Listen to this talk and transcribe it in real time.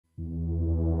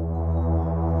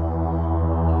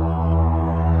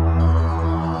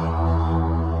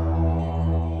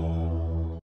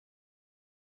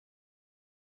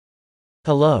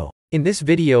Hello. In this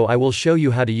video I will show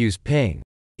you how to use ping.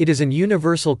 It is an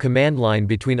universal command line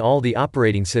between all the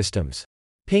operating systems.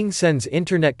 Ping sends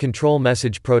Internet Control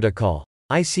Message Protocol,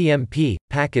 ICMP,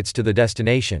 packets to the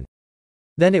destination.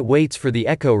 Then it waits for the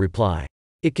echo reply.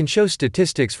 It can show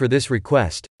statistics for this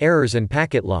request, errors and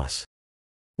packet loss.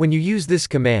 When you use this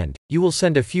command, you will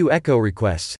send a few echo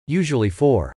requests, usually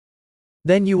 4.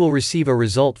 Then you will receive a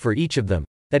result for each of them,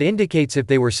 that indicates if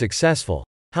they were successful,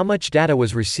 how much data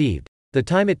was received, the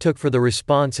time it took for the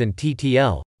response and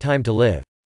TTL, time to live.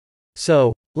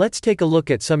 So, let's take a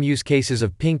look at some use cases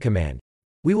of ping command.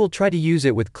 We will try to use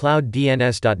it with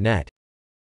ClouDNS.net.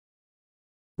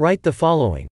 Write the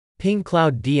following: ping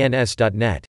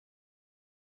ClouDNS.net.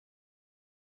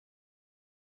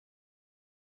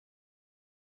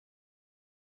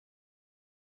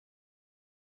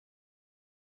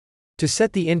 To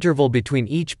set the interval between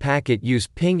each packet, use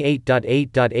ping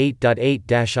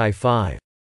 8.8.8.8-i5.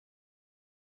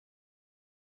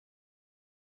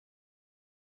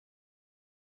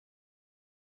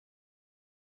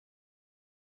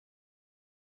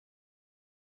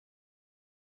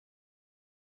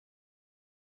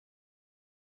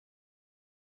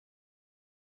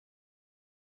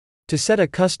 To set a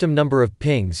custom number of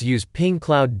pings, use ping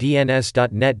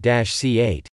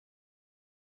ClouDNS.net-C8.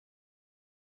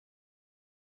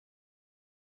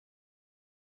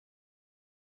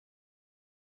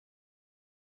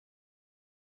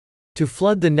 To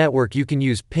flood the network, you can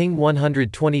use ping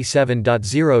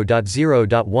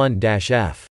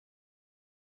 127.0.0.1-F.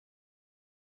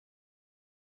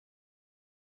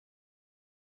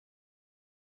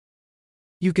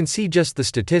 You can see just the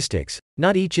statistics,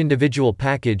 not each individual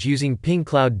package, using ping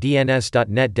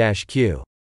ClouDNS.net-Q.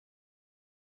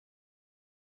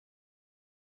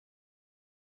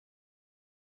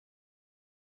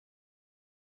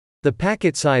 The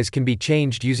packet size can be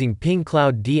changed using ping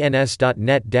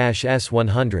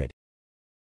ClouDNS.net-S100.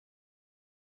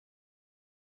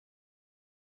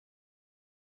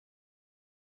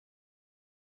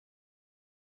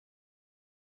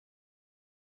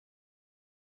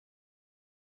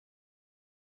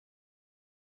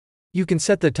 You can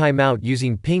set the timeout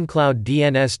using ping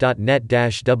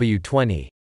ClouDNS.net-W20.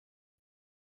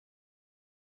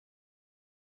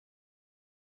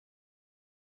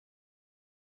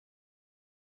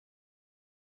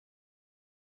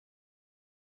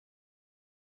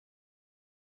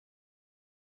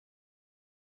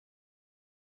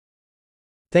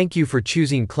 Thank you for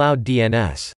choosing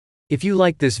ClouDNS. If you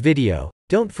like this video,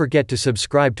 don't forget to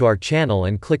subscribe to our channel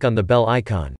and click on the bell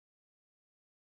icon.